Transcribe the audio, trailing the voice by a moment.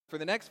For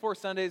the next 4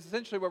 Sundays,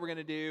 essentially what we're going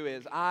to do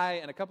is I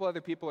and a couple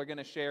other people are going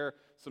to share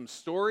some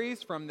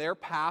stories from their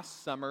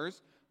past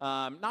summers.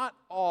 Not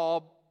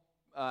all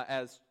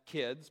as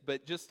kids,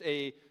 but just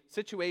a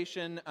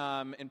situation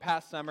in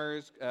past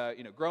summers,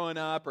 growing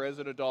up or as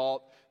an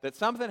adult, that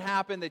something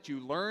happened that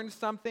you learned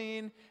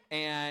something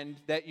and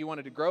that you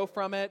wanted to grow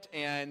from it,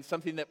 and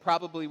something that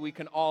probably we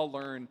can all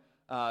learn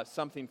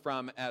something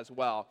from as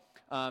well.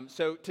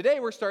 So today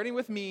we're starting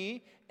with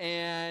me,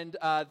 and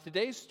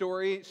today's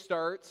story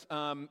starts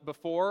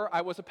before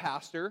I was a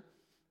pastor.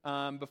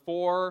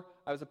 Before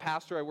I was a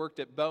pastor, I worked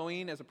at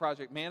Boeing as a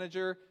project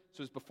manager.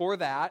 So it was before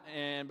that,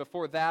 and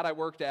before that I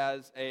worked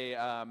as a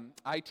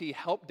IT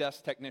help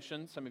desk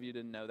technician. Some of you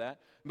didn't know that.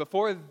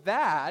 Before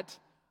that,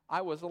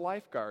 I was a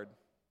lifeguard.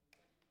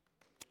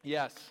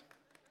 Yes.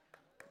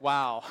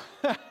 Wow.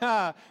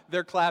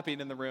 They're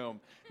clapping in the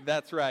room.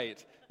 That's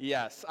right.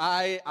 Yes,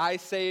 I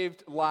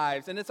saved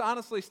lives. And it's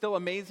honestly still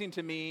amazing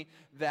to me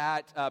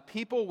that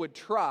people would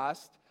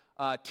trust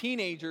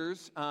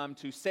teenagers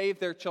to save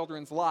their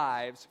children's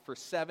lives for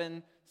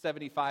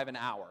 $7.75 an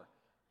hour.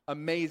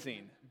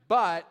 Amazing.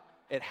 But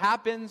it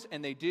happens,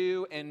 and they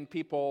do, and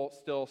people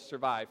still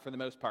survive for the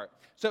most part.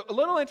 So a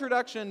little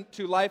introduction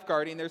to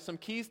lifeguarding. There's some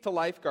keys to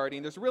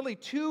lifeguarding. There's really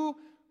 2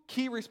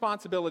 key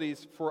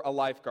responsibilities for a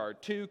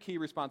lifeguard. 2 key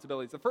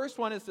responsibilities. The first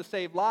one is to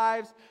save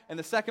lives, and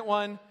the second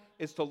one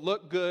is to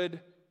look good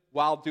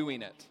while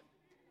doing it.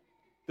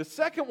 The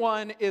second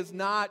one is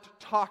not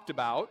talked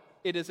about.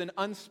 It is an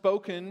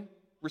unspoken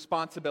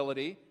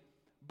responsibility.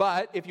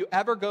 But if you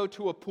ever go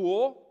to a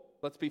pool,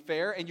 let's be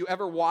fair, and you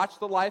ever watch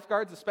the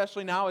lifeguards,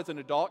 especially now as an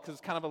adult, because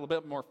it's kind of a little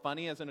bit more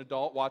funny as an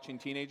adult watching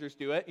teenagers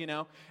do it,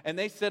 and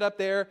they sit up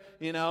there,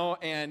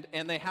 and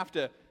they have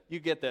to, you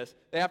get this,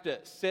 they have to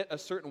sit a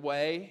certain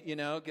way,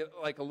 get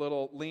like a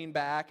little lean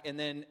back, and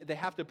then they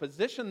have to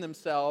position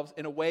themselves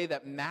in a way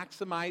that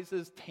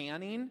maximizes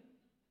tanning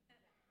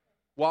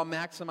while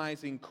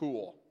maximizing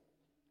cool,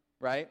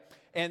 right?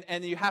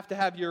 And you have to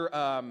have your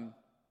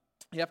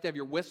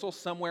whistle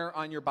somewhere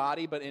on your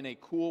body, but in a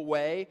cool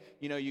way.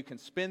 You can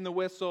spin the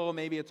whistle.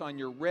 Maybe it's on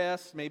your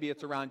wrist. Maybe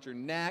it's around your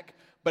neck.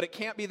 But it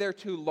can't be there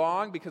too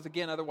long because,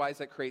 again, otherwise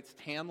that creates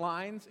tan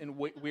lines in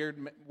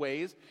weird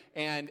ways.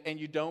 And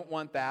you don't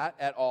want that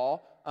at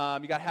all.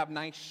 You got to have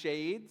nice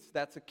shades.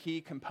 That's a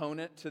key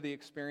component to the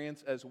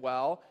experience as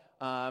well.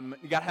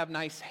 You got to have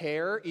nice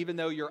hair. Even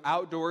though you're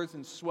outdoors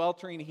in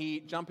sweltering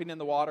heat, jumping in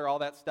the water, all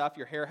that stuff,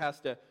 your hair has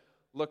to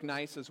look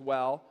nice as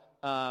well.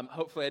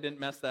 Hopefully I didn't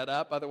mess that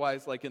up.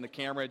 Otherwise, like in the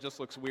camera, it just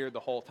looks weird the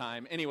whole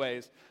time.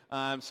 Anyways,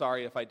 I'm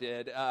sorry if I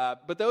did.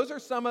 But those are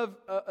some of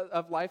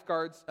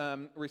lifeguards'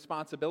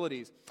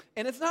 responsibilities.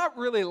 And it's not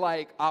really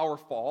like our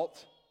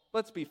fault.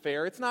 Let's be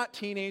fair. It's not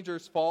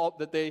teenagers' fault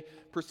that they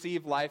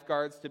perceive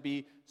lifeguards to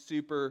be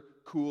super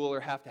cool or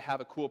have to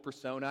have a cool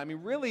persona. I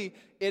mean, really,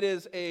 it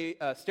is a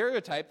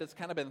stereotype that's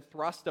kind of been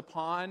thrust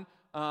upon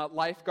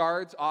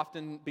lifeguards,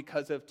 often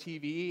because of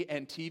TV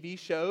and TV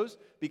shows,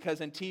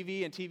 because in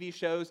TV and TV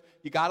shows,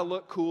 you got to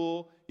look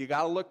cool, you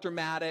got to look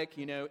dramatic.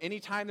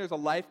 Anytime there's a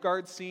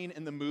lifeguard scene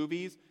in the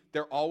movies,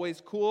 they're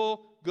always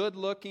cool, good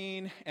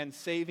looking, and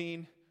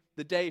saving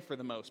the day for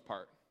the most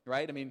part,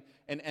 right? I mean,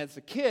 and as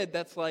a kid,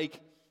 that's like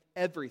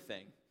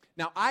everything.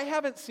 Now, I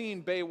haven't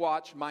seen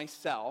Baywatch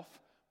myself,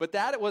 but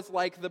that was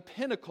like the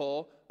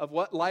pinnacle of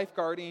what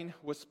lifeguarding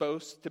was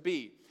supposed to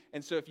be.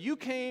 And so if you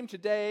came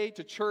today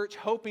to church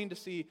hoping to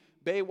see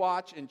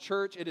Baywatch in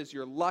church, it is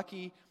your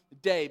lucky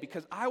day,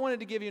 because I wanted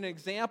to give you an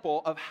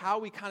example of how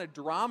we kind of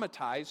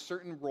dramatize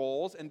certain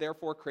roles and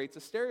therefore creates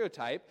a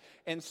stereotype.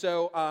 And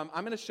so I'm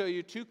going to show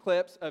you 2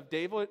 clips of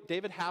David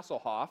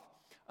Hasselhoff,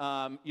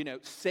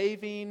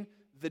 saving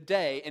the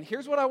day. And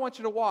here's what I want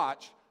you to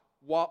watch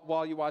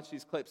while you watch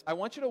these clips. I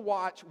want you to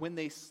watch when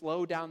they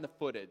slow down the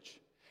footage.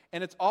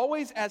 And it's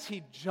always as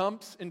he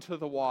jumps into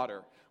the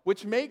water,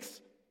 which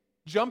makes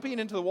jumping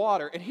into the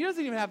water, and he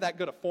doesn't even have that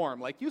good a form.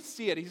 Like, you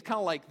see it, he's kind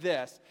of like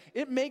this.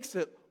 It makes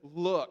it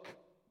look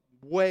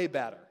way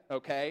better,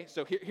 okay?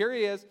 So here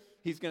he is.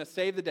 He's going to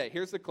save the day.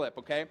 Here's the clip,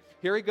 okay?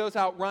 Here he goes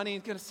out running.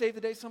 He's going to save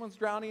the day. Someone's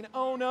drowning.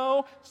 Oh,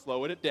 no.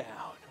 Slowing it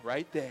down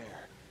right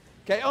there.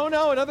 Okay, oh,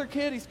 no, another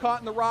kid. He's caught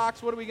in the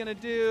rocks. What are we going to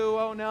do?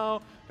 Oh,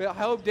 no. But I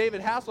hope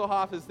David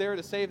Hasselhoff is there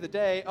to save the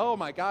day. Oh,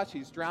 my gosh,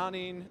 he's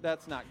drowning.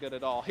 That's not good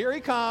at all. Here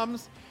he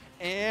comes,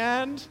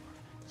 and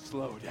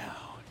slow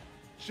down.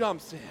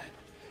 Jumps in,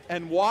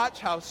 and watch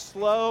how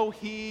slow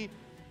he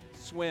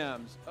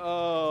swims.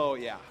 Oh,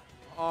 yeah.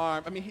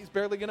 I mean, he's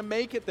barely going to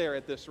make it there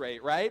at this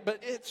rate, right? But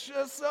it's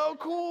just so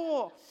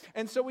cool.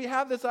 And so we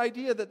have this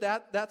idea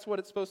that's what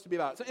it's supposed to be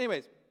about. So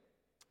anyways,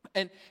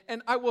 and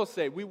I will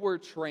say, we were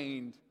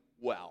trained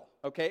well,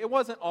 okay? It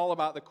wasn't all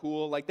about the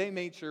cool. Like, they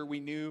made sure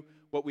we knew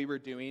what we were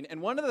doing. And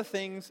one of the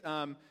things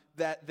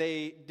that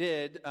they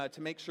did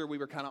to make sure we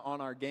were kind of on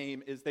our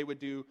game is they would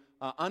do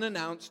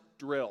unannounced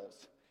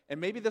drills. And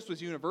maybe this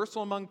was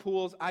universal among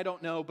pools, I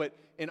don't know, but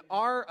in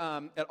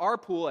at our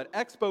pool, at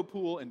Expo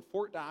Pool in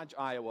Fort Dodge,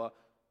 Iowa,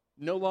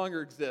 no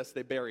longer exists.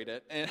 They buried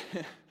it. And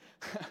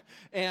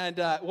And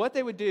what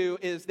they would do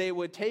is they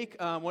would take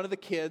one of the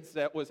kids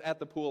that was at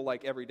the pool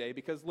like every day,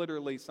 because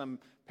literally some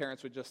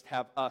parents would just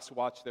have us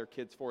watch their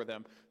kids for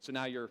them. So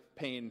now you're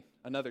paying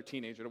another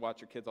teenager to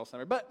watch your kids all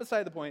summer. But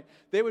beside the point,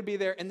 they would be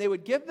there, and they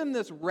would give them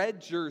this red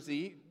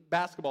jersey,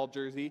 basketball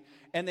jersey,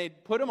 and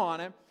they'd put them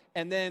on it,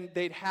 and then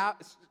they'd have,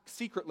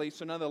 secretly,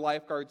 so none of the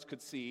lifeguards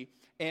could see.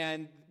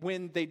 And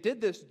when they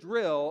did this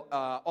drill,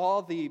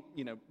 all the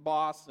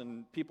boss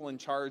and people in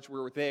charge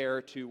were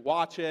there to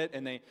watch it,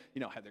 and they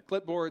had their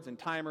clipboards and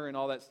timer and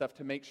all that stuff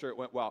to make sure it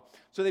went well.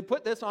 So they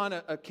put this on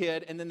a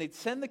kid, and then they'd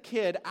send the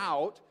kid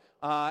out,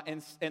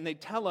 and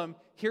they'd tell him,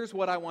 "Here's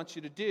what I want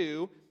you to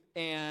do."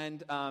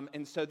 And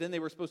so then they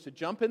were supposed to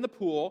jump in the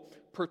pool,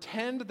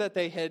 pretend that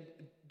they had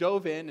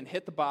dove in and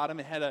hit the bottom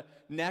and had a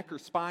neck or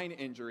spine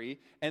injury,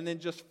 and then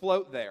just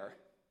float there.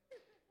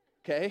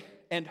 Okay,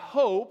 and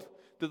hope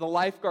that the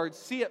lifeguards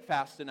see it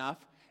fast enough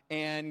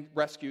and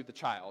rescue the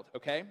child,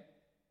 okay?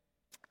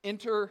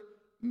 Enter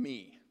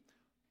me.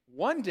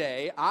 One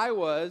day, I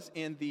was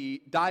in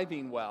the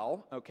diving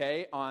well,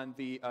 okay, on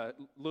the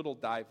little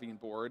diving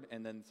board,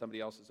 and then somebody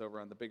else is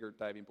over on the bigger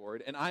diving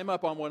board, and I'm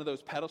up on one of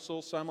those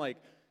pedestals, so I'm like,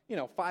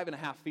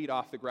 5.5 feet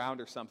off the ground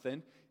or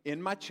something,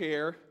 in my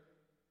chair,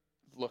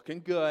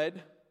 looking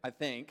good, I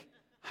think.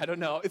 I don't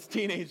know. It's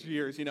teenage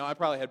years, I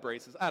probably had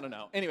braces. I don't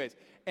know. Anyways,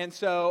 and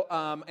so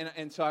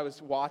I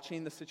was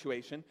watching the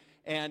situation,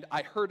 and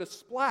I heard a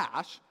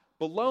splash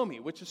below me,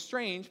 which is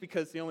strange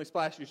because the only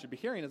splash you should be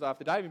hearing is off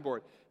the diving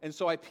board. And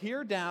so I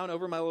peer down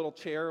over my little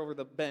chair, over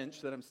the bench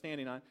that I'm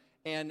standing on,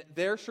 and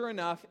there, sure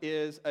enough,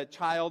 is a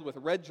child with a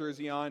red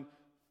jersey on,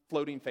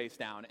 floating face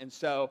down. And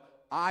so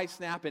I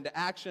snap into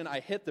action. I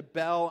hit the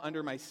bell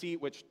under my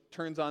seat, which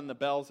turns on the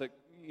bells that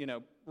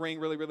ring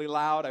really, really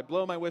loud. I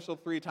blow my whistle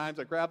 3 times.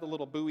 I grab the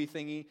little buoy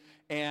thingy,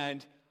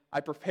 and I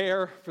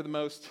prepare for the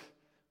most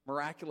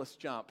miraculous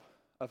jump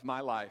of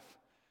my life.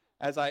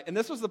 And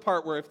this was the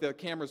part where if the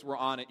cameras were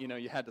on it,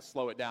 you had to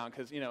slow it down,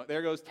 because,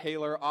 there goes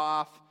Taylor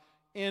off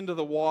into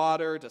the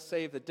water to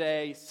save the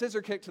day,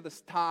 scissor kick to the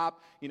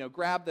top,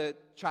 grab the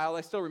child. I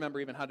still remember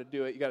even how to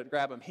do it. You got to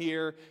grab them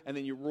here, and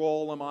then you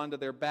roll them onto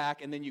their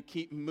back, and then you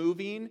keep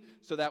moving,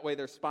 so that way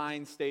their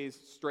spine stays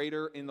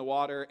straighter in the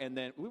water, and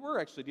then we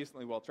were actually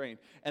decently well trained.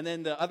 And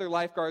then the other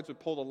lifeguards would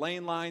pull the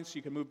lane line so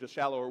you can move to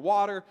shallower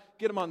water,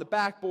 get them on the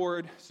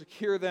backboard,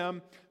 secure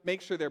them,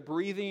 make sure they're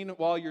breathing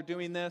while you're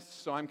doing this,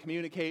 so I'm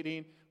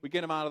communicating. We get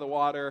them out of the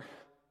water.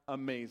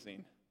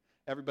 Amazing.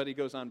 Everybody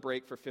goes on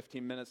break for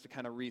 15 minutes to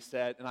kind of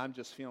reset, and I'm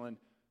just feeling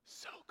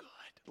so good.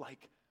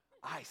 Like,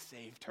 I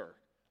saved her.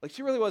 Like,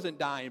 she really wasn't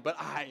dying, but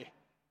I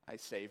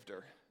saved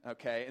her,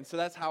 okay? And so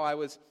that's how I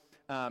was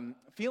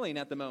feeling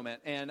at the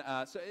moment, and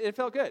so it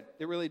felt good.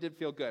 It really did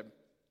feel good.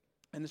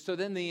 And so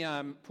then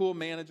the pool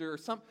manager or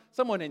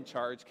someone in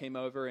charge came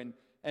over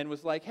and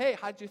was like, "Hey,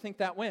 how'd you think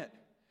that went?"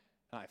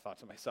 And I thought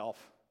to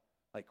myself,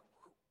 like,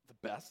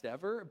 the best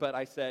ever? But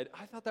I said,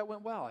 "I thought that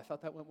went well. I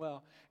thought that went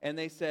well." And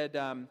they said,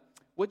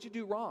 "What'd you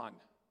do wrong?"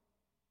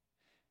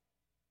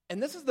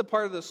 And this is the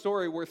part of the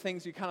story where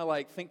things you kind of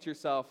like think to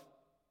yourself,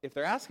 if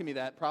they're asking me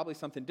that, probably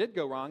something did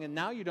go wrong, and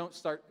now you don't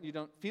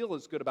feel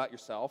as good about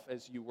yourself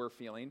as you were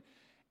feeling.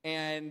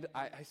 And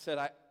I said,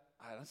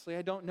 honestly,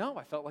 I don't know.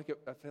 I felt like it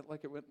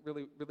went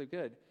really, really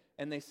good.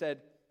 And they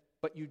said,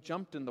 "But you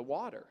jumped in the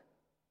water."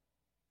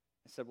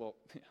 I said, "Well,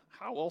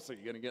 how else are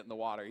you going to get in the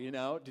water?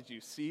 Did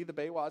you see the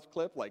Baywatch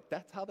clip? Like,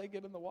 that's how they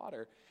get in the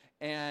water."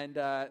 And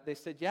they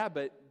said, "Yeah,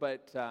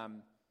 but."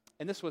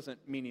 And this wasn't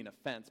meaning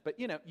offense, but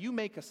you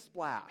make a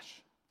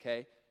splash,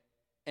 okay?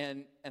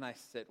 And I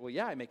said, "Well,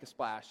 yeah, I make a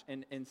splash."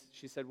 And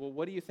she said, "Well,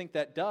 what do you think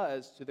that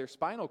does to their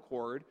spinal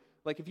cord?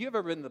 Like, if you've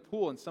ever been in the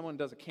pool and someone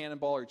does a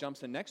cannonball or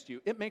jumps in next to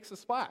you, it makes a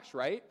splash,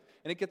 right?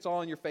 And it gets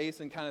all in your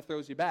face and kind of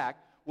throws you back.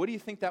 What do you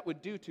think that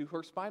would do to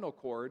her spinal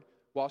cord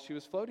while she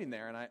was floating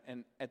there?"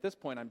 And at this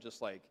point, I'm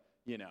just like,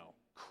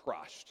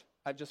 crushed.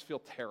 I just feel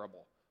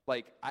terrible.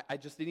 Like, I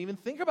just didn't even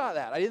think about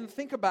that. I didn't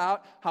think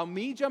about how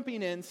me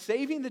jumping in,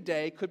 saving the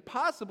day, could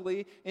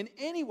possibly in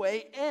any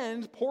way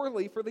end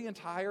poorly for the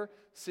entire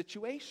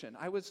situation.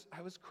 I was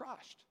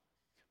crushed.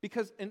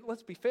 Because, and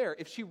let's be fair,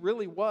 if she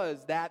really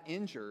was that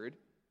injured,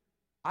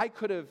 I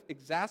could have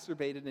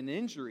exacerbated an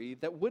injury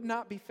that would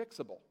not be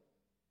fixable.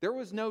 There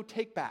was no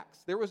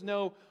takebacks. There was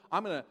no,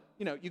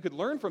 you could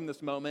learn from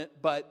this moment,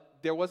 but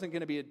there wasn't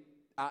going to be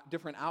a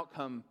different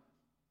outcome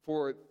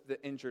for the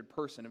injured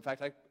person. In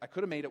fact, I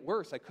could have made it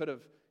worse. I could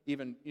have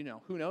even,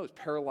 who knows,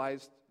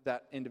 paralyzed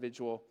that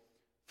individual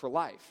for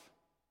life.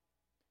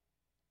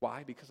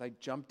 Why? Because I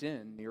jumped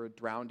in near a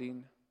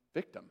drowning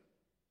victim.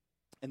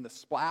 And the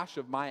splash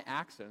of my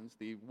actions,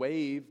 the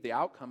wave, the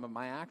outcome of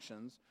my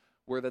actions,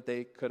 were that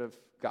they could have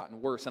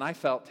gotten worse. And I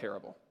felt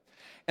terrible.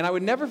 And I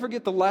would never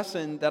forget the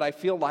lesson that I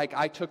feel like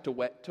I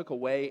took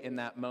away in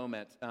that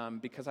moment,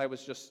 because I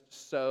was just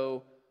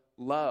so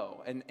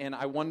low, and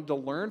I wanted to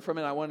learn from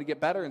it. I wanted to get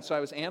better, and so I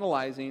was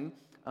analyzing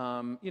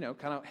kind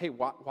of, hey,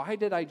 why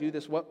did I do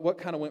this? What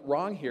kind of went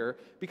wrong here?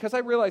 Because I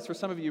realize for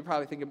some of you, you're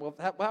probably thinking, well,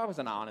 that was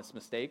an honest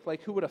mistake.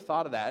 Like, who would have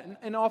thought of that? And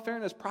in all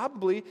fairness,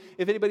 probably,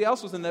 if anybody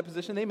else was in that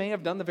position, they may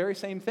have done the very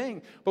same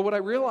thing. But what I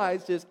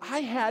realized is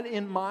I had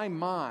in my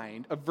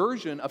mind a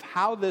version of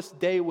how this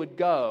day would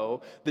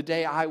go the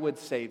day I would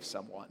save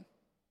someone.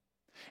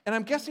 And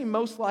I'm guessing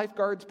most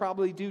lifeguards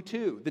probably do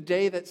too. The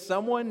day that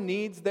someone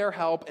needs their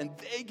help and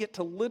they get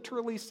to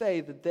literally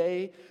say that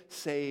they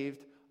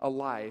saved a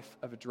life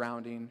of a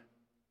drowning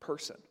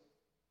person.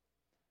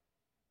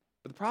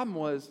 But the problem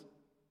was,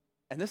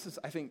 and this is,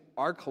 I think,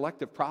 our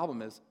collective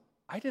problem is,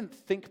 I didn't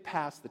think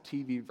past the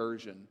TV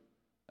version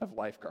of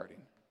lifeguarding,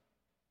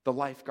 the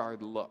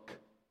lifeguard look.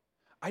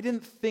 I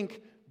didn't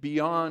think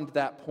beyond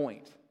that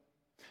point.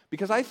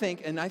 Because I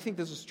think, and I think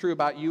this is true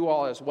about you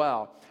all as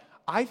well,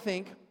 I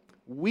think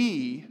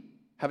we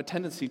have a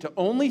tendency to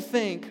only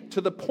think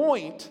to the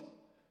point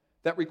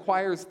that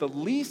requires the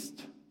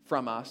least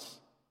from us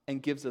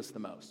and gives us the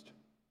most.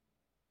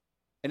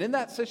 And in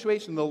that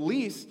situation, the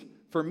least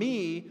for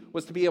me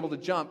was to be able to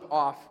jump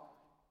off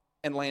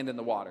and land in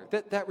the water.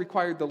 That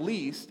required the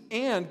least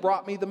and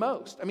brought me the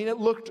most. I mean, it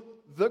looked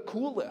the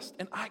coolest,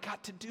 and I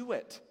got to do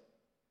it.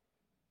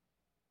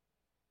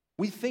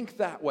 We think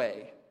that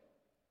way.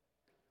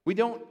 We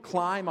don't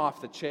climb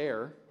off the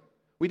chair.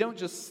 We don't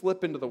just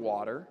slip into the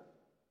water.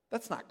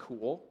 That's not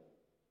cool.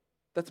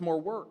 That's more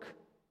work.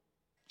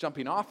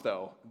 Jumping off,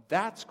 though,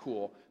 that's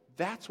cool.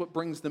 That's what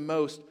brings the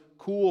most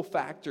cool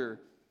factor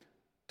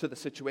to the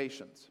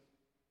situations,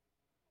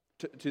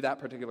 to that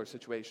particular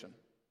situation.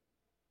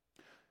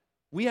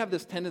 We have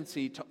this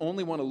tendency to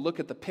only want to look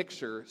at the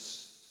picture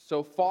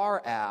so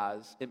far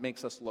as it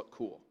makes us look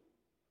cool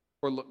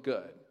or look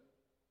good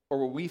or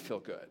where we feel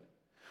good.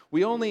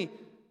 We only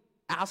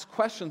ask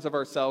questions of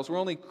ourselves. We're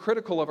only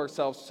critical of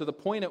ourselves to the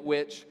point at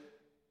which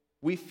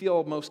we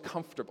feel most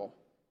comfortable.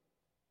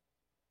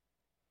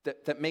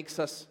 That makes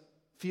us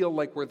feel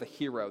like we're the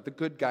hero, the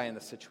good guy in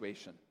the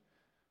situation.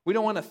 We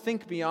don't want to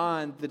think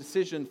beyond the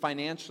decision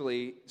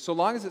financially, so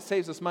long as it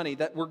saves us money,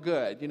 that we're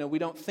good. We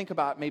don't think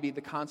about maybe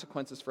the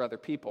consequences for other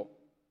people.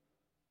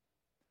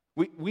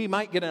 We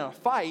might get in a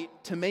fight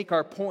to make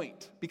our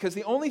point, because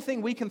the only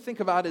thing we can think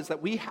about is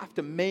that we have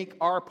to make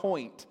our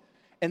point,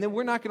 and then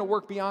we're not going to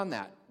work beyond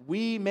that.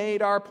 We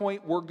made our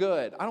point, we're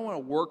good. I don't want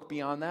to work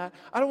beyond that.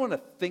 I don't want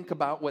to think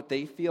about what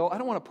they feel. I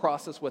don't want to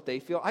process what they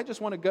feel. I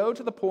just want to go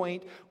to the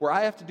point where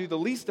I have to do the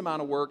least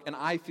amount of work and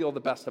I feel the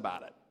best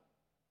about it.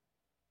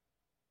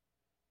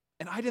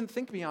 And I didn't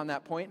think beyond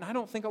that point, and I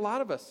don't think a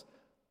lot of us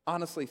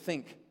honestly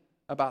think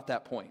about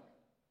that point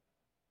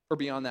or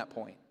beyond that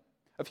point.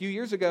 A few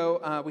years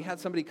ago, we had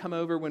somebody come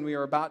over when we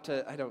were about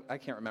to, I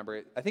can't remember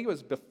it. I think it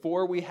was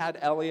before we had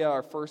Elia,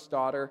 our first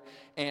daughter,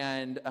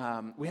 and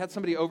we had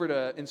somebody over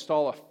to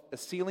install a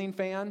ceiling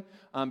fan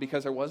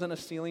because there wasn't a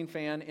ceiling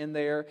fan in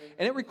there,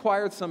 and it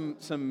required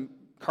some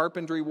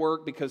carpentry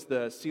work because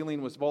the ceiling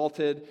was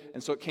vaulted,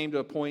 and so it came to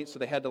a point so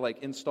they had to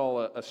install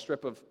a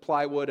strip of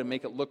plywood and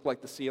make it look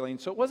like the ceiling.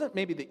 So it wasn't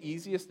maybe the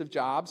easiest of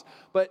jobs,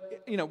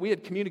 but we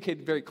had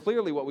communicated very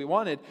clearly what we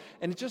wanted,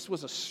 and it just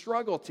was a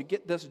struggle to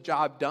get this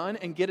job done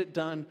and get it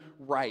done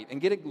right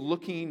and get it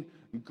looking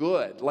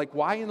good. Like,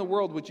 why in the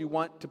world would you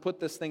want to put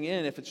this thing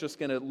in if it's just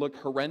going to look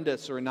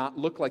horrendous or not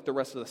look like the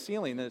rest of the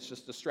ceiling? Then it's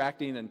just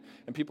distracting, and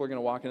people are going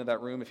to walk into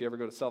that room if you ever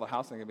go to sell the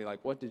house, and they're going to be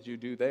like, what did you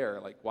do there?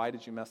 Like, why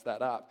did you mess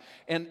that up?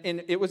 And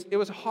it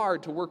was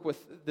hard to work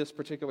with this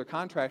particular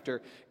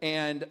contractor,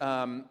 and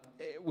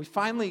we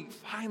finally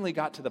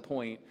got to the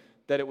point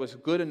that it was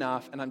good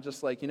enough, and I'm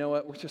just like, you know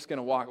what, we're just going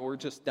to walk. We're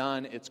just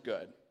done. It's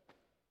good.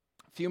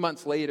 A few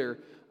months later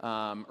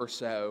or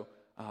so,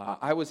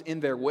 I was in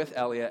there with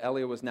Elia.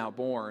 Elia was now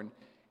born.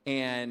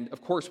 And,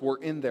 of course, we're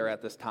in there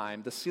at this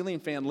time. The ceiling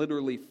fan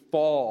literally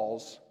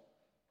falls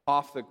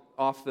off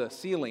the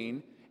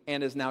ceiling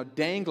and is now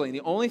dangling.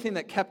 The only thing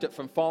that kept it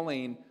from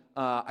falling,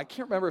 I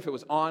can't remember if it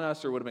was on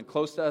us or would have been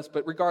close to us,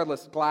 but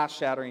regardless, glass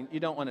shattering, you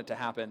don't want it to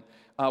happen,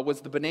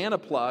 was the banana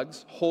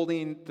plugs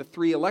holding the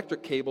 3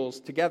 electric cables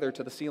together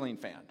to the ceiling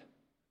fan.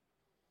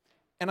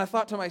 And I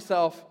thought to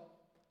myself,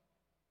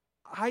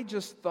 I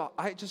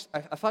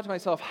thought to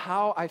myself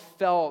how I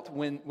felt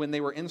when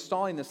they were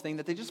installing this thing,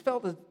 that they just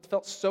felt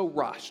so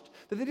rushed,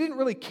 that they didn't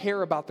really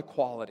care about the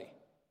quality.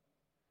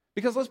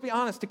 Because let's be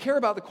honest, to care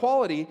about the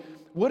quality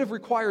would have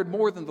required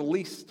more than the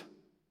least,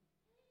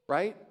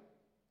 right?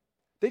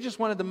 They just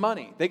wanted the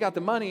money. They got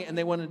the money and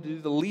they wanted to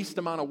do the least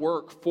amount of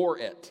work for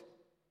it.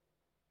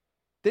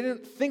 They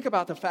didn't think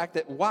about the fact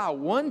that, wow,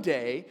 one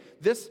day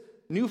this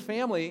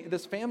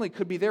family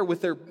could be there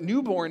with their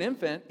newborn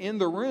infant in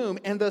the room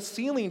and the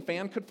ceiling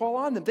fan could fall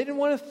on them. They didn't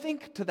want to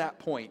think to that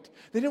point.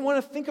 They didn't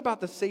want to think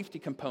about the safety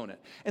component.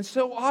 And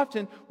so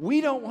often, we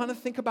don't want to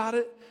think about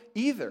it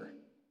either.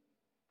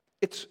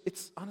 It's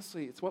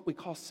honestly, it's what we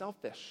call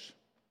selfish.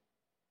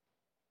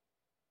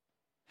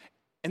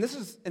 And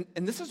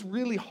this is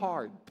really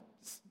hard.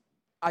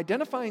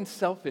 identifying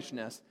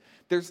selfishness,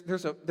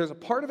 there's a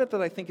part of it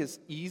that I think is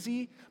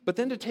easy, but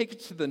then to take it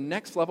to the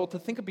next level, to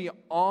think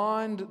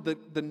beyond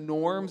the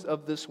norms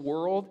of this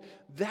world,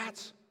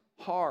 that's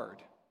hard.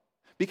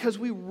 Because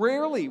we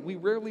rarely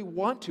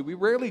want to. We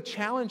rarely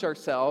challenge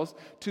ourselves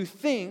to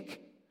think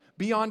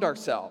beyond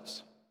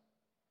ourselves.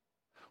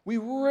 We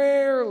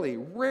rarely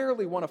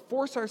want to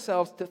force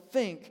ourselves to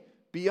think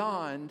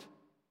beyond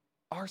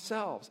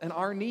ourselves and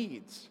our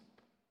needs.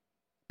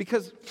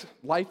 Because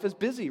life is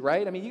busy,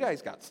 right? I mean, you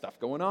guys got stuff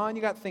going on.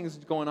 You got things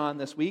going on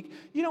this week.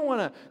 You don't want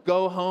to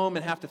go home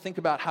and have to think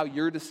about how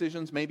your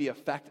decisions maybe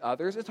affect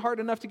others. It's hard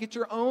enough to get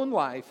your own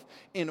life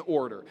in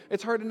order.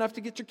 It's hard enough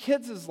to get your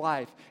kids'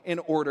 life in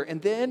order. And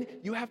then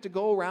you have to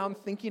go around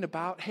thinking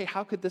about, hey,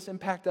 how could this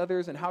impact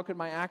others? And how could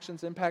my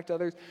actions impact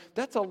others?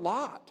 That's a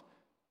lot.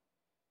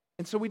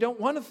 And so we don't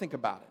want to think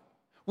about it.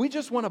 We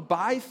just want to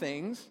buy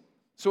things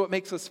so it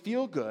makes us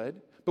feel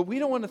good. But we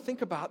don't want to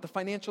think about the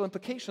financial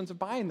implications of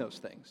buying those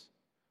things.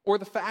 Or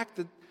the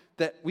fact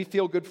that we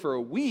feel good for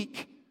a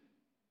week,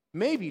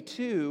 maybe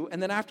two,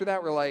 and then after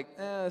that we're like,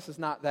 this is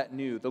not that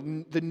new.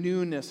 The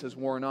newness has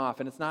worn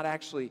off, and it's not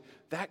actually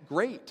that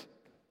great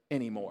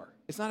anymore.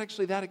 It's not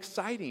actually that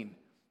exciting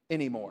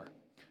anymore.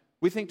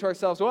 We think to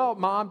ourselves, well,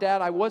 Mom,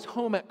 Dad, I was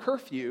home at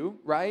curfew,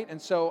 right?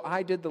 And so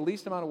I did the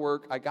least amount of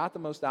work. I got the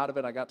most out of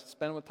it. I got to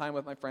spend time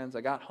with my friends.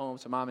 I got home,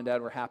 so Mom and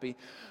Dad were happy.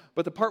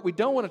 But the part we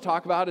don't want to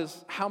talk about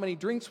is how many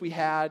drinks we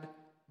had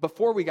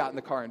before we got in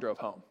the car and drove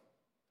home.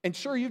 And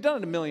sure, you've done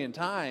it a million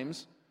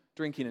times,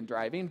 drinking and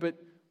driving, but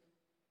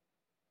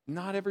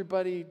not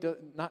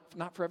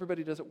for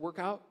everybody does it work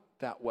out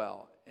that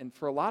well. And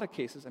for a lot of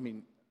cases, I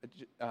mean,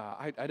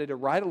 I did a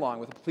ride-along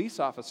with a police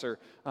officer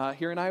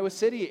here in Iowa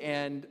City,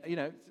 and,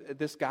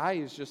 this guy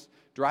is just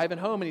driving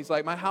home, and he's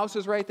like, my house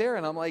is right there.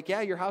 And I'm like,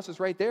 yeah, your house is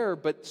right there,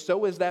 but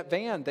so is that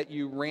van that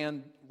you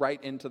ran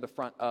right into the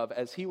front of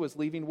as he was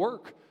leaving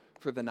work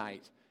for the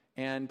night,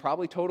 and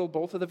probably totaled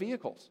both of the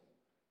vehicles.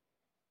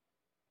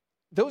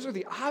 Those are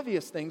the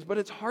obvious things, but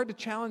it's hard to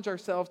challenge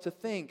ourselves to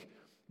think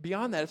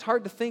beyond that. It's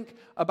hard to think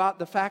about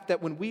the fact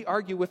that when we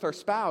argue with our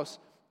spouse,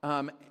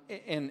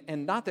 and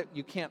not that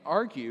you can't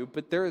argue,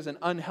 but there is an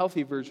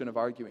unhealthy version of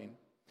arguing.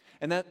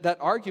 And that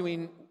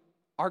arguing,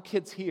 our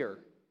kids hear.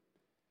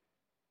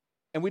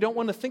 And we don't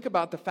want to think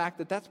about the fact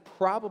that that's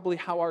probably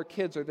how our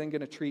kids are then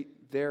going to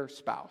treat their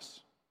spouse.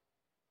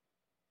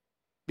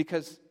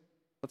 Because,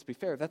 let's be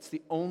fair, that's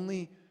the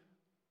only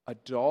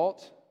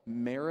adult,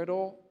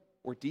 marital,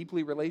 or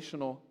deeply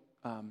relational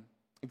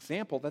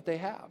example that they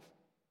have.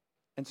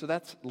 And so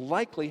that's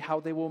likely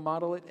how they will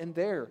model it in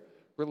their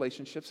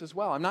relationships as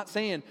well. I'm not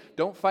saying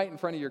don't fight in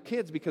front of your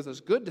kids, because it's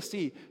good to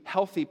see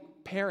healthy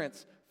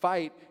parents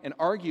fight and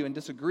argue and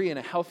disagree in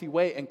a healthy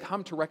way and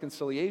come to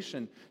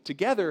reconciliation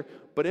together.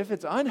 But if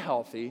it's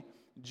unhealthy,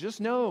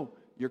 just know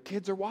your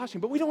kids are watching.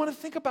 But we don't want to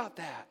think about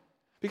that,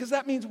 because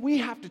that means we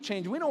have to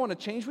change. We don't want to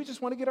change. We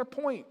just want to get our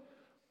point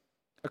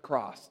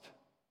across.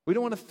 We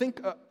don't want to think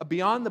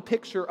beyond the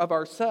picture of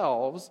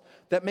ourselves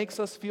that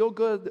makes us feel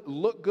good,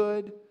 look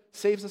good,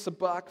 saves us a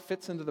buck,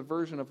 fits into the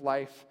version of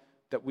life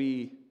that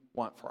we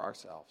want for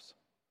ourselves.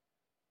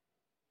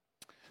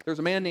 There's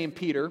a man named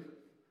Peter.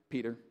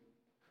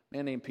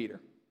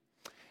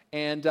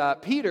 And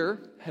Peter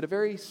had a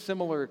very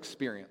similar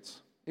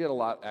experience. He had a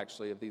lot,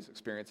 actually, of these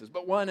experiences,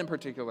 but one in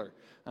particular.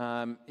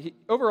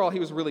 Overall, he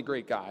was a really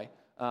great guy.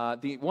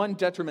 The one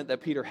detriment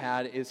that Peter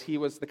had is he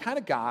was the kind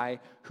of guy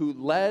who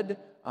led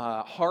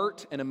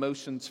heart and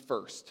emotions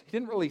first. He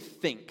didn't really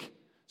think.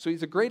 So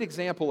he's a great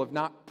example of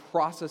not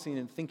processing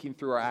and thinking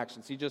through our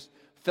actions. He just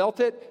felt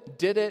it,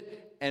 did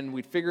it, and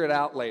we'd figure it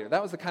out later.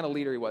 That was the kind of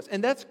leader he was.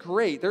 And that's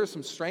great. There are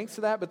some strengths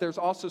to that, but there's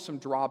also some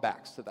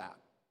drawbacks to that.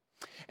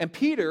 And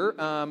Peter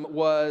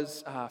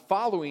was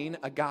following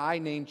a guy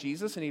named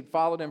Jesus, and he'd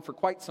followed him for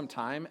quite some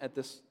time at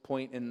this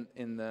point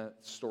in the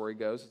story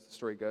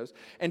goes.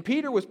 And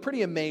Peter was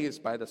pretty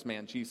amazed by this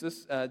man,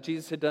 Jesus.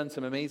 Jesus had done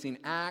some amazing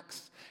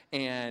acts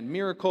and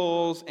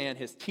miracles, and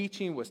his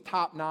teaching was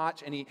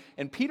top-notch.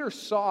 And Peter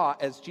saw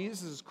as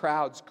Jesus'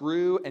 crowds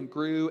grew and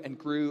grew and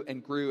grew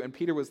and grew, and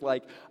Peter was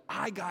like,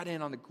 I got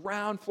in on the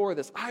ground floor of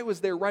this. I was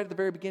there right at the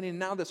very beginning, and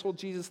now this whole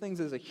Jesus thing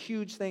is a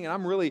huge thing, and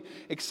I'm really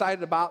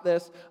excited about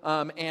this.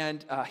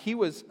 And he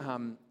was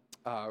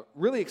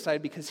really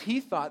excited because he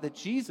thought that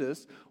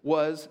Jesus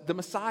was the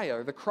Messiah,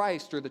 or the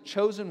Christ, or the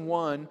chosen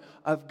one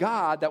of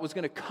God that was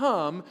going to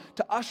come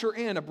to usher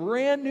in a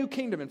brand new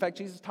kingdom. In fact,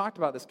 Jesus talked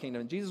about this kingdom,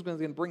 and Jesus was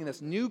going to bring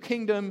this new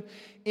kingdom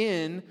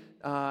in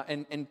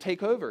and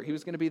take over. He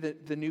was going to be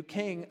the new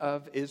king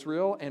of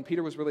Israel, and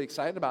Peter was really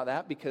excited about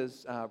that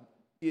because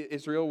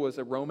Israel was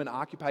a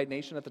Roman-occupied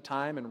nation at the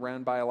time and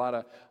run by a lot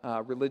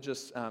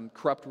of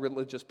corrupt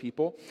religious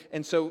people.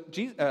 And so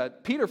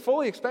Peter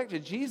fully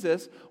expected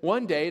Jesus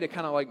one day to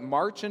kind of like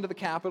march into the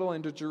capital,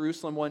 into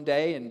Jerusalem one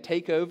day and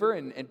take over,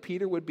 and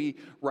Peter would be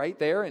right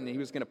there, and he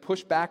was going to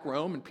push back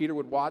Rome, and Peter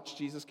would watch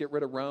Jesus get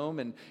rid of Rome,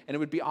 and it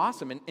would be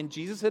awesome. And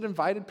Jesus had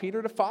invited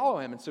Peter to follow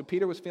him, and so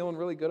Peter was feeling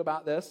really good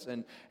about this,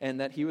 and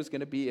that he was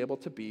going to be able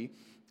to be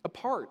a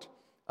part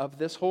of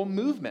this whole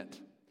movement.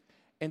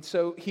 And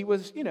so he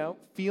was,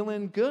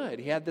 feeling good.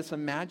 He had this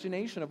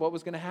imagination of what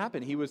was going to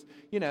happen. He was,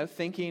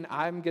 thinking,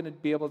 I'm going to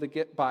be able to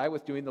get by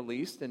with doing the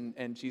least,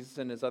 and Jesus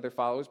and his other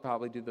followers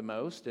probably do the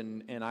most,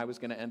 and I was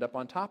going to end up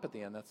on top at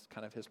the end. That's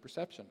kind of his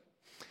perception.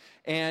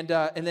 And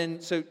then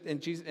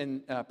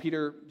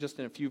Peter, just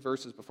in a few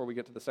verses before we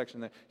get to the section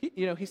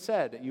there, he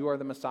said, "You are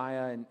the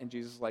Messiah," and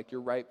Jesus is like,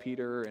 "You're right,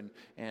 Peter,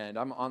 and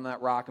I'm on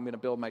that rock. I'm going to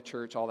build my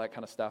church," all that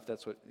kind of stuff.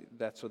 That's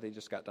what they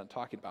just got done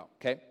talking about.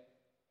 Okay,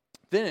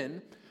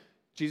 then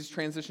Jesus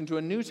transitioned to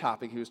a new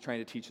topic he was trying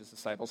to teach his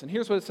disciples. And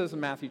here's what it says in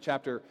Matthew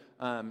chapter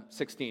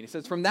 16. He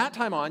says, "From that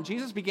time on,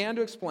 Jesus began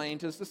to explain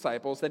to his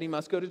disciples that he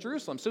must go to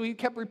Jerusalem." So he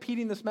kept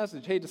repeating this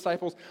message. "Hey,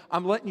 disciples,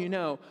 I'm letting you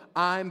know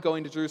I'm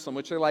going to Jerusalem,"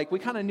 which they're like, "We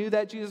kind of knew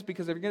that, Jesus,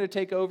 because if you're going to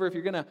take over, if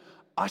you're going to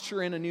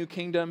usher in a new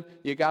kingdom,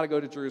 you got to go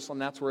to Jerusalem.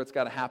 That's where it's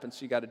got to happen,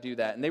 so you got to do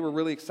that." And they were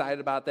really excited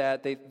about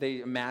that.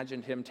 They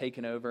imagined him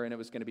taking over, and it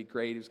was going to be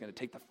great. He was going to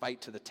take the fight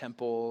to the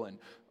temple and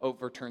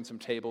overturn some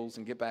tables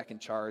and get back in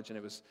charge.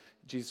 And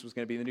Jesus was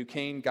going to be the new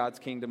king, God's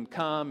kingdom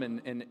come,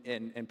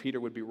 and Peter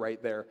would be right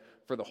there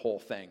for the whole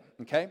thing,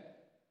 okay?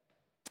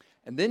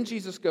 And then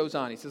Jesus goes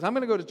on. He says, "I'm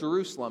going to go to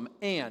Jerusalem,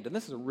 and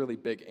this is a really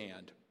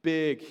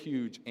big,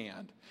 huge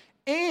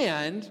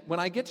and when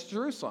I get to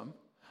Jerusalem,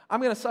 I'm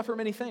going to suffer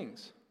many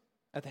things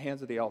at the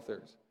hands of the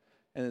elders."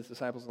 And his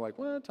disciples are like,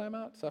 "What? Time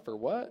out? Suffer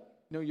what?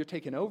 No, you're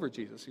taking over,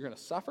 Jesus. You're going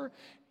to suffer?"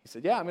 He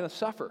said, "Yeah, I'm going to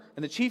suffer.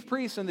 And the chief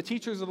priests and the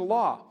teachers of the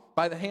law,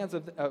 by the hands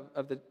of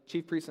the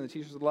chief priests and the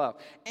teachers of the law.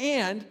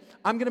 And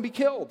I'm going to be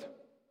killed.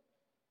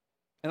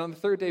 And on the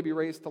third day be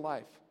raised to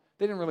life."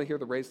 They didn't really hear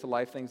the raised to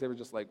life things. They were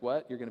just like,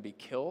 "What? You're going to be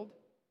killed?"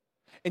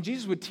 And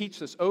Jesus would teach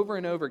this over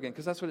and over again,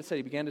 because that's what it said.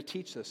 He began to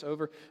teach this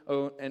over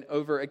and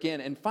over again.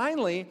 And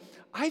finally,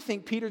 I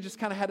think Peter just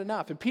kind of had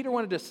enough. And Peter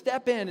wanted to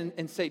step in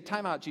and say,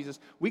 "Time out,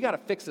 Jesus. We got to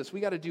fix this. We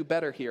got to do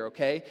better here,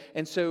 okay?"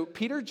 And so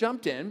Peter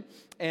jumped in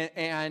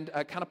and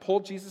kind of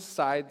pulled Jesus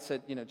aside and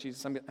said,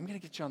 "Jesus, I'm going to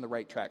get you on the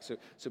right track."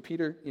 So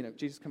Peter,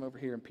 Jesus, come over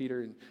here. And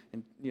Peter,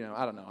 and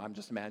I don't know, I'm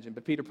just imagining.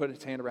 But Peter put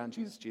his hand around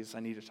Jesus. "Jesus,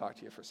 I need to talk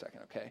to you for a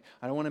second, okay?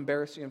 I don't want to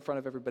embarrass you in front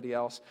of everybody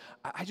else.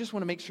 I just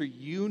want to make sure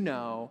you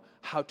know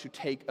how to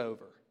take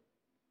over.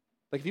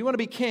 Like, if you want to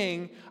be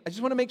king, I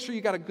just want to make sure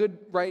you got a good,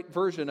 right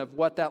version of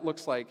what that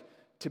looks like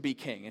to be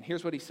king." And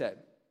here's what he said.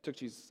 Took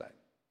Jesus aside.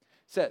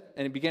 Said,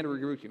 and he began to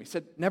rebuke him. He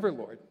said, "Never,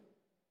 Lord.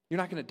 You're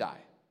not going to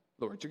die,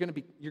 Lord. You're going to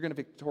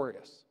be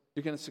victorious.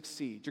 You're going to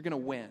succeed. You're going to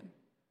win."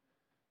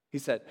 He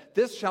said,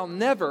 "This shall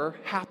never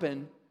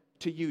happen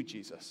to you,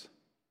 Jesus.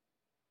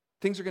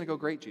 Things are going to go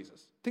great,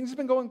 Jesus. Things have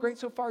been going great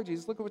so far,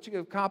 Jesus. Look at what you've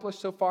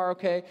accomplished so far,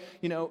 okay?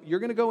 You're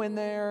going to go in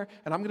there,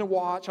 and I'm going to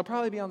watch. I'll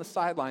probably be on the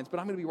sidelines, but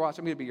I'm going to be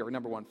watching. I'm going to be your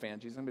number one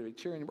fan, Jesus. I'm going to be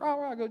cheering, rah,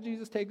 rah, go,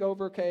 Jesus, take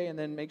over, okay? And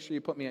then make sure you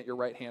put me at your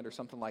right hand or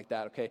something like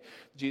that, okay?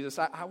 Jesus,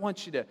 I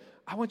want you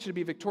to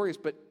be victorious,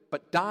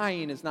 but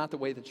dying is not the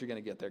way that you're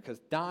going to get there,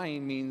 because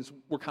dying means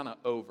we're kind of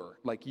over.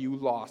 Like, you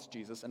lost,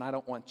 Jesus, and I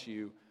don't want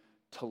you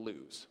to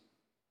lose."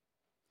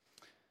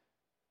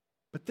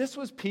 But this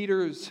was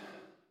Peter's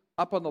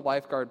up on the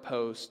lifeguard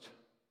post,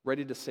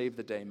 ready to save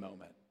the day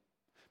moment.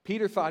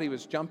 Peter thought he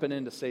was jumping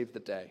in to save the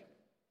day.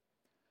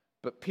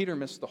 But Peter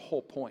missed the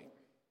whole point,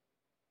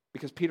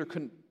 because Peter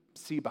couldn't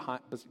see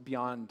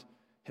beyond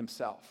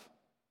himself.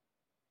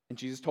 And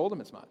Jesus told him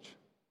as much.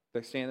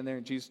 They're standing there,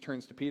 and Jesus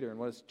turns to Peter. And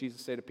what does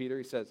Jesus say to Peter?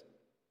 He said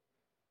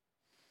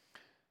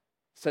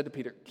to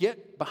Peter,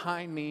 "Get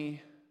behind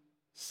me,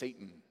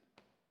 Satan,"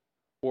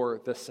 or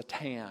the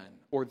Satan,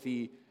 or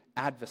the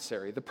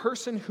adversary, the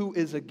person who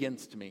is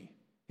against me.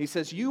 He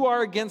says, "You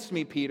are against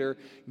me, Peter.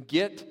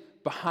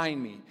 Get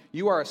behind me.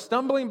 You are a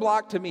stumbling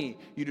block to me.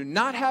 You do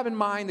not have in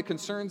mind the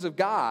concerns of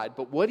God,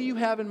 but what do you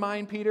have in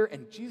mind, Peter?"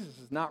 And Jesus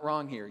is not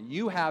wrong here.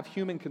 You have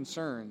human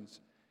concerns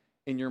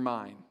in your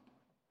mind.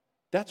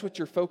 That's what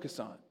you're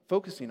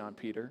focusing on,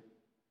 Peter.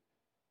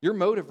 Your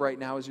motive right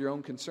now is your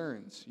own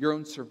concerns, your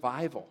own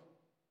survival,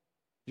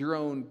 your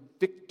own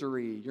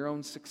victory, your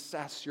own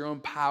success, your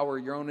own power,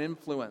 your own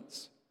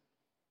influence.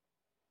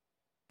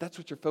 That's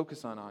what you're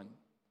focused on,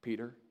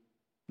 Peter.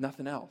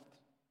 Nothing else.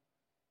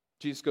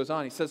 Jesus goes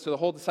on. He says to the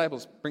whole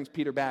disciples, brings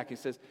Peter back. He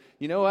says,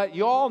 "You know what?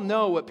 You all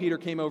know what Peter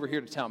came over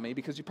here to tell me,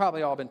 because you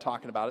probably all been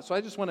talking about it. So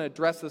I just want to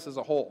address this as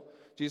a whole."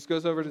 Jesus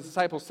goes over to the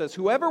disciples, says,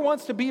 "Whoever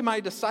wants to be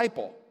my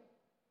disciple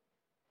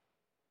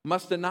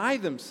must deny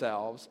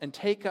themselves and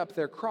take up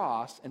their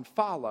cross and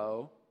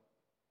follow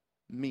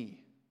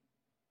me."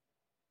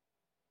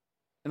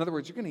 In other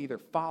words, you're going to either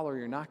follow or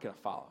you're not going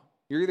to follow.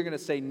 You're either going to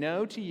say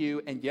no to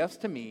you and yes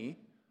to me,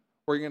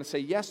 or you're going to say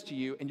yes to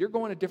you and you're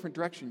going a different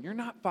direction. You're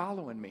not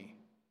following me.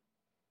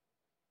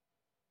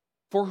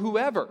 "For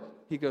whoever,"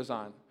 he goes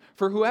on,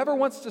 "for whoever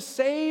wants to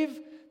save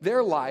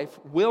their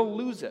life will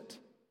lose it.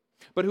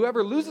 But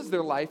whoever loses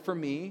their life for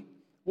me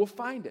will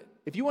find it."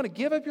 If you want to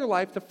give up your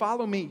life to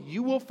follow me,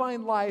 you will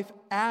find life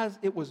as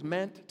it was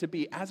meant to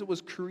be, as it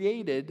was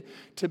created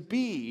to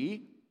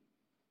be.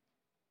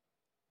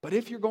 But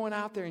if you're going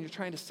out there and you're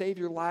trying to save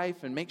your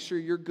life and make sure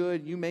you're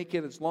good, you make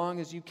it as long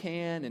as you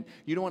can, and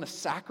you don't want to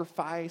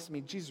sacrifice. I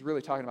mean, Jesus is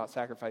really talking about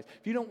sacrifice.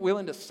 If you don't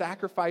willing to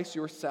sacrifice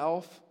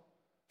yourself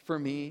for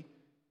me,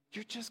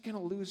 you're just going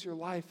to lose your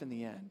life in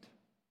the end.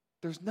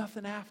 There's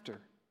nothing after.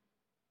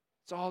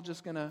 It's all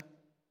just going to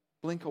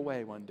blink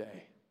away one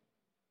day.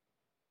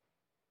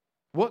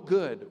 What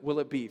good will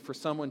it be for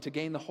someone to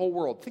gain the whole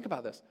world? Think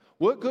about this.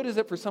 What good is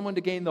it for someone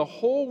to gain the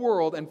whole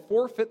world and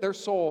forfeit their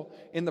soul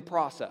in the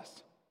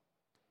process?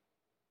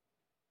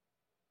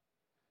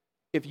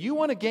 If you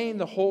want to gain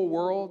the whole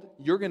world,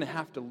 you're going to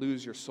have to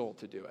lose your soul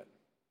to do it.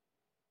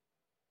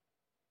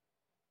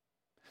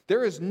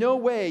 There is no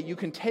way you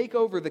can take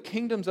over the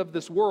kingdoms of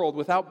this world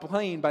without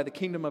playing by the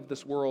kingdom of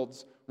this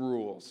world's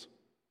rules.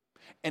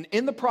 And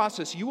in the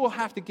process, you will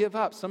have to give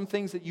up some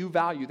things that you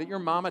value, that your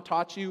mama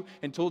taught you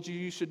and told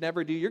you should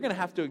never do. You're going to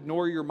have to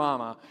ignore your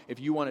mama if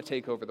you want to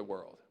take over the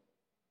world.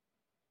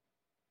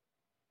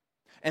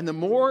 And the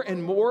more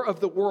and more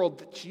of the world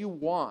that you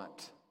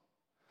want,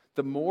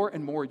 the more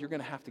and more you're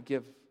going to have to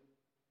give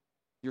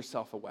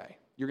yourself away.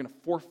 You're going to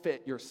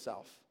forfeit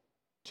yourself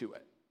to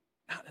it.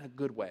 Not in a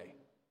good way.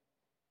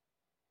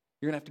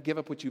 You're going to have to give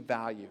up what you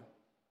value,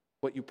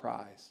 what you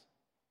prize.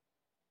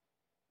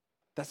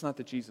 That's not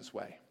the Jesus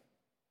way.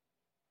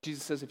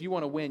 Jesus says, if you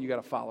want to win, you got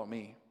to follow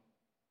me.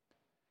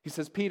 He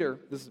says, Peter,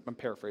 I'm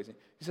paraphrasing.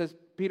 He says,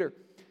 Peter,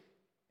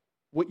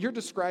 what you're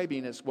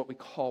describing is what we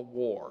call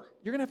war.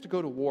 You're going to have to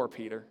go to war,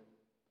 Peter.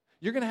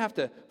 You're going to have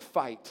to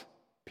fight,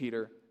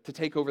 Peter, to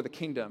take over the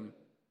kingdom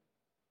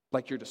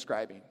like you're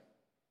describing.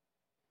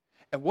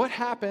 And what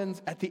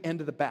happens at the end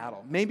of the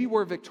battle? Maybe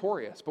we're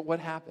victorious, but what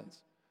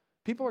happens?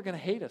 People are going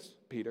to hate us,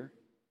 Peter.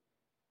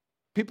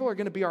 People are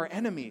going to be our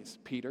enemies,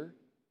 Peter.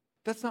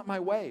 That's not my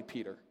way,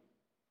 Peter.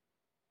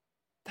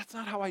 That's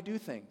not how I do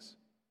things.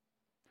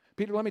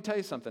 Peter, let me tell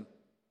you something.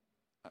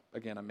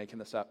 Again, I'm making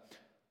this up.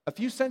 A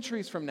few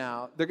centuries from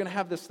now, they're going to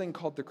have this thing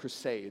called the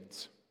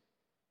Crusades.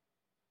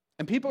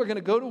 And people are going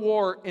to go to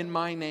war in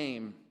my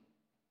name.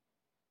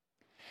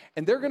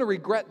 And they're going to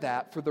regret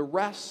that for the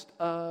rest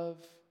of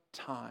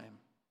time.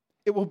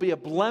 It will be a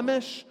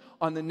blemish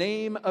on the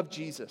name of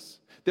Jesus.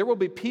 There will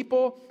be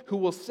people who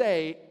will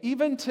say,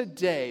 even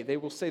today, they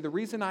will say, the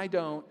reason I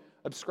don't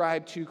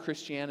ascribe to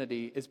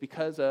Christianity is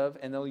because of,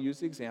 and they'll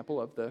use the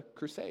example of the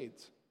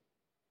Crusades.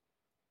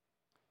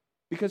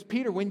 Because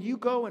Peter, when you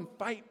go and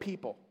fight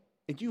people,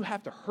 and you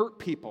have to hurt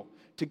people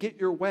to get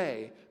your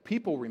way,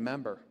 people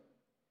remember.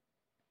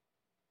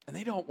 And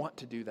they don't want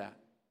to do that.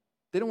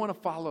 They don't want to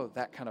follow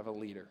that kind of a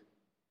leader.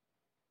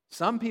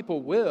 Some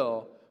people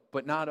will,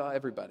 but not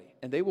everybody.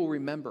 And they will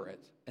remember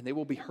it, and they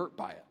will be hurt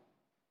by it.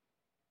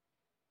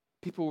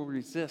 People will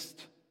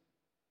resist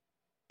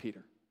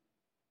Peter.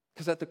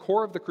 Because at the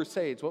core of the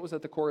Crusades, what was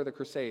at the core of the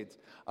Crusades?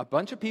 A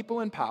bunch of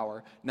people in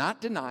power,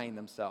 not denying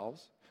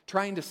themselves,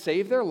 trying to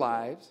save their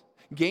lives,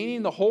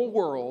 gaining the whole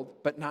world,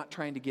 but not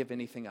trying to give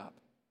anything up.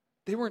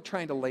 They weren't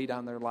trying to lay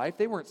down their life.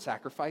 They weren't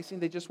sacrificing.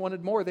 They just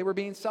wanted more. They were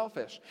being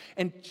selfish.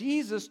 And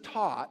Jesus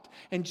taught,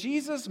 and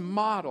Jesus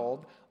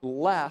modeled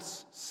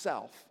less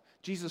self.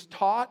 Jesus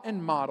taught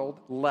and modeled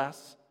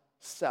less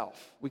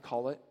self. We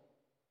call it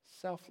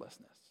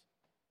selflessness.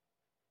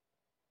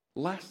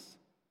 Less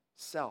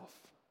self.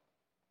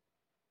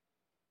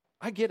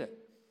 I get it.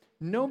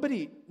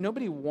 Nobody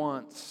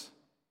wants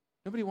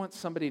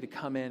somebody to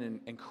come in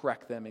and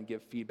correct them and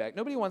give feedback.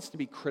 Nobody wants to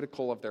be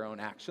critical of their own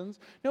actions.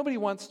 Nobody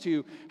wants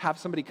to have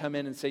somebody come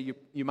in and say,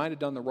 you might have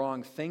done the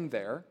wrong thing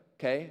there,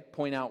 okay?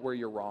 Point out where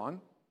you're wrong,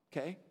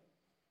 okay?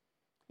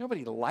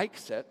 Nobody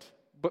likes it,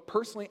 but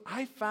personally,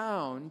 I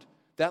found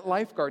that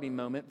lifeguarding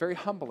moment very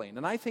humbling.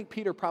 And I think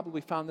Peter probably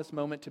found this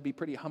moment to be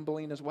pretty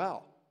humbling as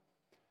well.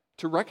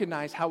 To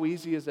recognize how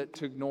easy is it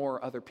to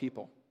ignore other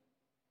people.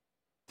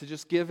 To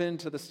just give in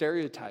to the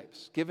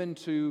stereotypes, give in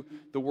to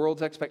the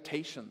world's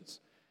expectations,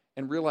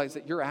 and realize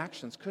that your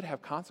actions could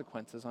have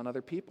consequences on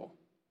other people.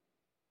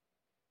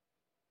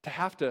 To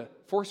have to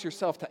force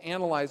yourself to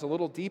analyze a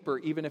little deeper,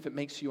 even if it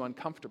makes you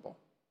uncomfortable.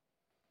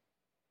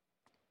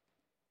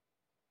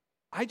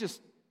 I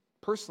just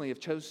personally have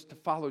chosen to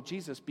follow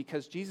Jesus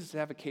because Jesus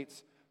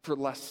advocates for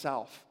less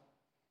self.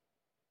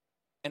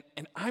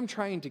 And I'm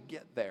trying to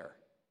get there.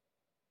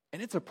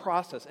 And it's a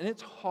process, and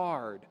it's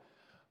hard.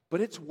 But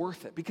it's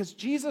worth it because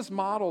Jesus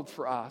modeled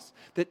for us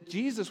that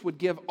Jesus would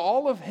give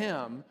all of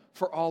him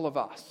for all of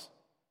us.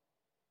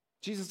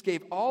 Jesus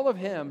gave all of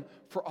him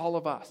for all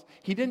of us.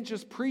 He didn't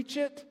just preach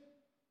it.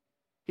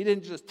 He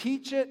didn't just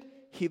teach it.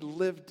 He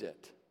lived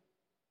it.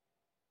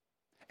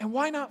 And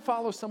why not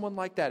follow someone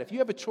like that? If you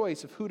have a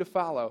choice of who to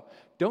follow,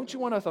 don't you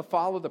want to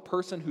follow the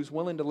person who's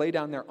willing to lay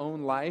down their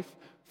own life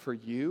for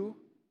you?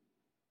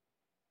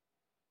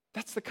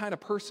 That's the kind of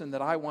person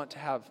that I want to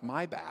have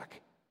my back,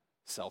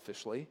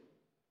 selfishly.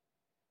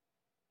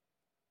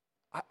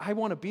 I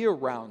want to be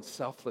around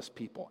selfless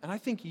people. And I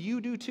think you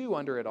do too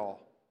under it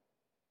all.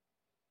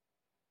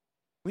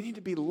 We need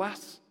to be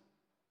less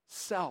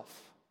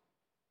self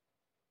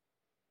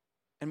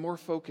and more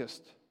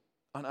focused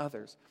on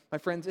others. My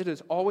friends, it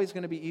is always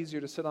going to be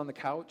easier to sit on the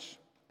couch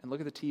and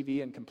look at the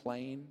TV and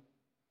complain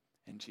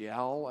and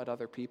yell at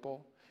other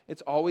people.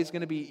 It's always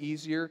going to be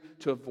easier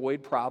to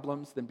avoid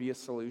problems than be a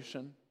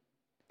solution.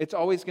 It's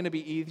always going to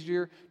be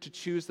easier to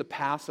choose the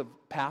path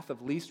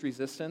of least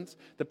resistance,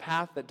 the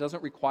path that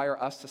doesn't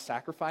require us to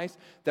sacrifice,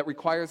 that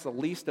requires the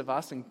least of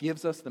us and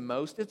gives us the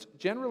most. It's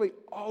generally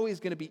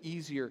always going to be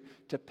easier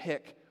to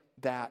pick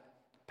that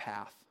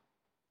path.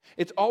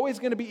 It's always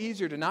going to be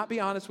easier to not be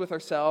honest with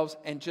ourselves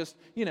and just,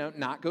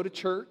 not go to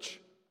church,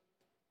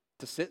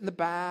 to sit in the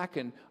back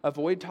and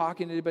avoid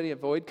talking to anybody,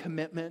 avoid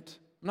commitment.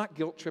 I'm not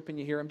guilt tripping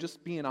you here. I'm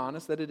just being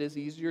honest that it is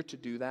easier to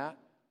do that.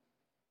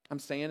 I'm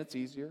saying it's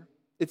easier.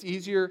 It's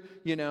easier,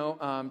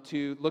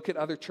 to look at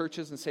other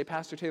churches and say,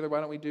 Pastor Taylor,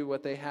 why don't we do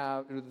what they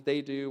have, or that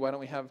they do? Why don't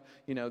we have,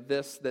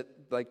 this that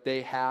like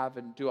they have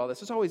and do all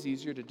this? It's always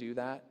easier to do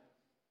that.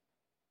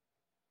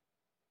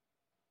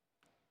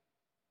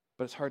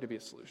 But it's hard to be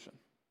a solution.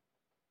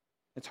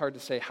 It's hard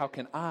to say, how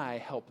can I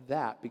help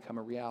that become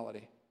a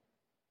reality?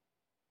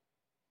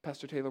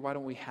 Pastor Taylor, why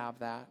don't we have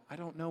that? I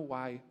don't know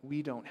why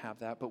we don't have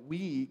that, but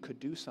we could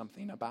do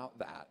something about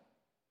that.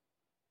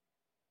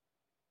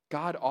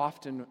 God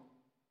often,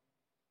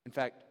 in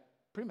fact,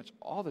 pretty much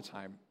all the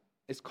time,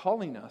 is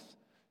calling us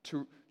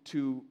to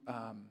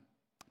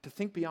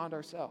think beyond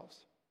ourselves.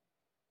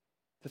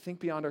 To think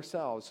beyond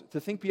ourselves. To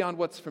think beyond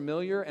what's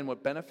familiar and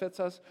what benefits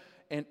us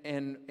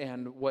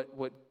and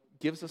what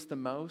gives us the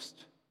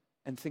most,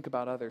 and think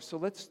about others. So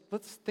let's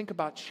think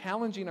about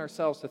challenging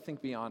ourselves to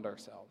think beyond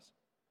ourselves.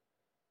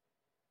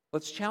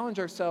 Let's challenge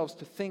ourselves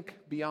to think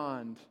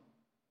beyond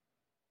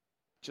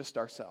just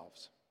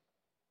ourselves.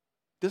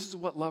 This is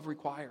what love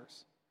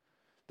requires.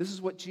 This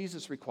is what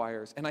Jesus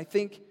requires. And I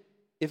think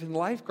if in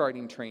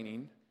lifeguarding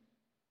training,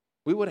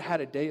 we would have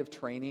had a day of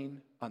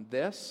training on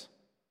this,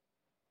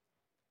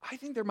 I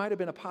think there might have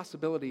been a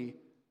possibility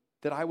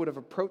that I would have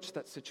approached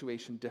that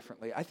situation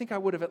differently. I think I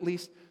would have at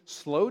least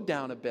slowed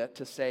down a bit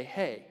to say,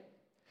 hey,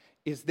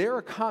 is there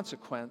a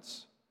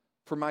consequence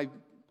for my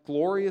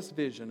glorious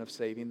vision of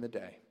saving the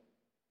day?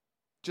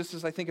 Just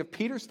as I think if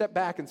Peter stepped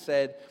back and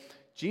said,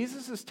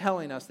 Jesus is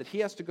telling us that he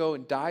has to go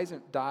and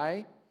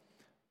die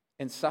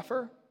and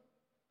suffer,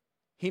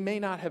 he may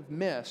not have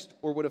missed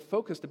or would have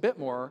focused a bit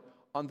more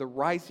on the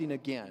rising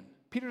again.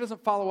 Peter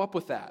doesn't follow up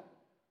with that.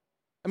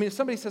 I mean, if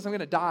somebody says, I'm going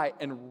to die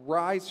and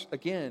rise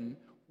again,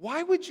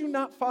 why would you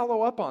not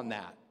follow up on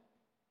that?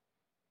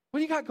 What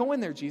do you got going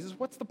there, Jesus?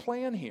 What's the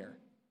plan here?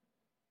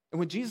 And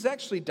when Jesus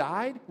actually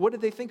died, what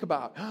did they think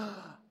about?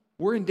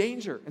 We're in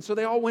danger. And so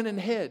they all went and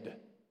hid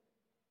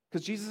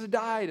because Jesus had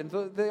died and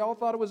they all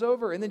thought it was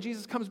over. And then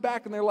Jesus comes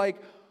back and they're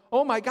like,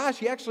 oh my gosh,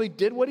 he actually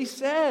did what he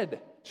said.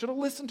 Should have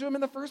listened to him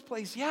in the first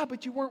place. Yeah,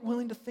 but you weren't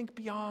willing to think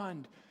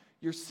beyond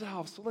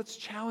yourself. So let's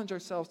challenge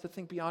ourselves to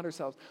think beyond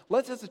ourselves.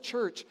 Let's, as a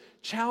church,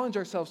 challenge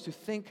ourselves to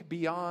think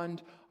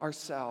beyond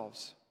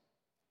ourselves.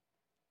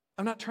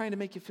 I'm not trying to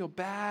make you feel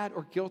bad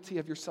or guilty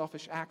of your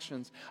selfish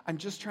actions. I'm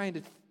just trying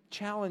to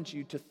challenge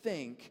you to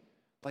think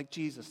like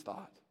Jesus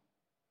thought.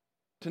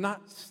 To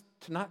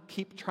not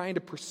keep trying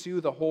to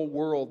pursue the whole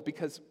world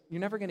because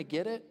you're never going to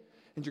get it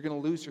and you're going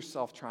to lose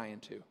yourself trying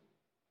to.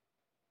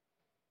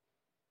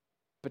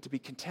 But to be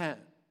content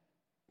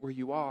where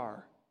you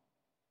are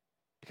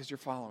because you're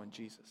following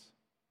Jesus.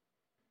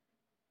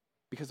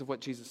 Because of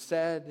what Jesus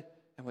said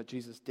and what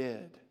Jesus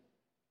did.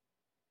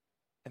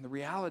 And the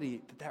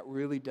reality that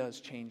really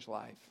does change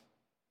life.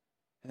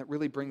 And it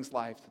really brings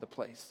life to the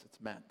place it's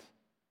meant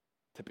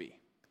to be.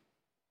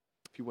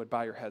 If you would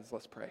bow your heads,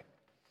 let's pray.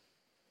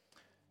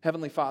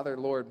 Heavenly Father,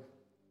 Lord,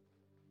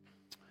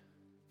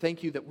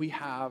 thank you that we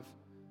have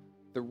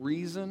the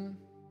reason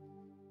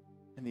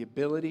and the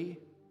ability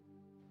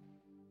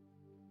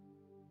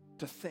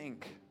to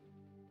think,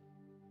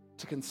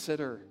 to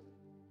consider,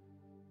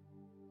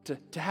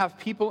 to have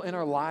people in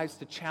our lives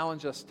to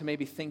challenge us to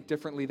maybe think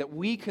differently, that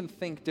we can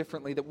think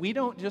differently, that we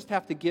don't just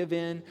have to give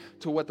in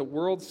to what the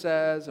world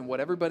says and what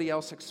everybody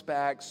else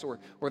expects or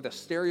the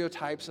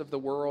stereotypes of the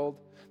world,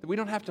 that we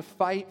don't have to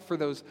fight for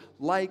those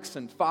likes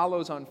and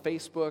follows on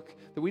Facebook,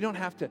 that we don't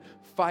have to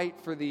fight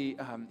for the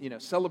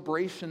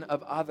celebration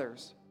of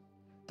others,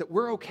 that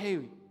we're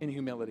okay in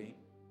humility,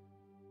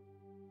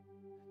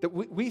 that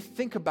we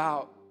think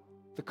about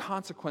the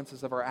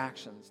consequences of our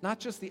actions, not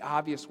just the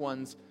obvious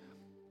ones,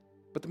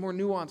 but the more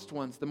nuanced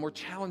ones, the more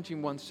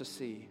challenging ones to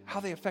see, how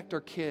they affect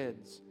our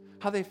kids,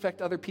 how they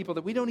affect other people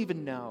that we don't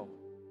even know.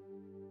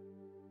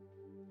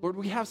 Lord,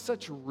 we have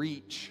such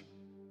reach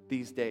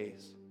these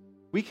days.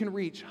 We can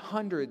reach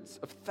hundreds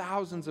of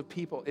thousands of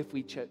people if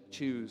we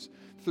choose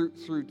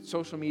through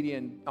social media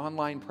and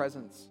online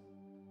presence.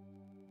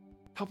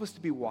 Help us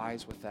to be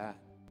wise with that.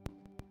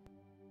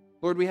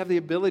 Lord, we have the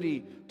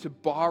ability to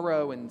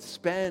borrow and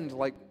spend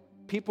like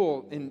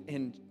people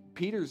in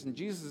Peter's and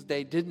Jesus'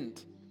 day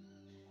didn't.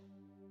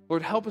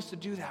 Lord, help us to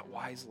do that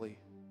wisely,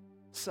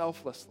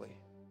 selflessly,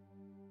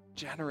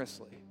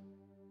 generously.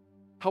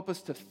 Help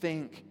us to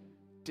think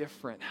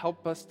different.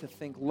 Help us to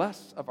think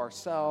less of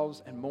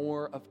ourselves and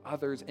more of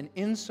others. And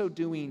in so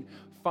doing,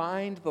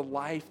 find the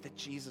life that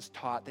Jesus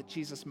taught, that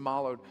Jesus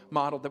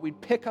modeled, that we'd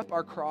pick up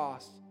our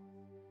cross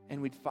and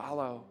we'd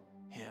follow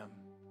him.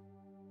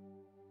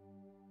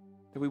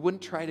 That we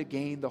wouldn't try to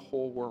gain the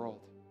whole world.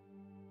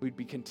 We'd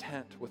be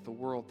content with the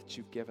world that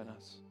you've given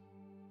us.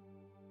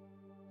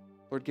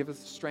 Lord, give us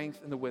the strength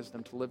and the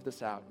wisdom to live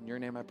this out. In your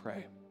name I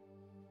pray.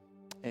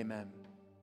 Amen.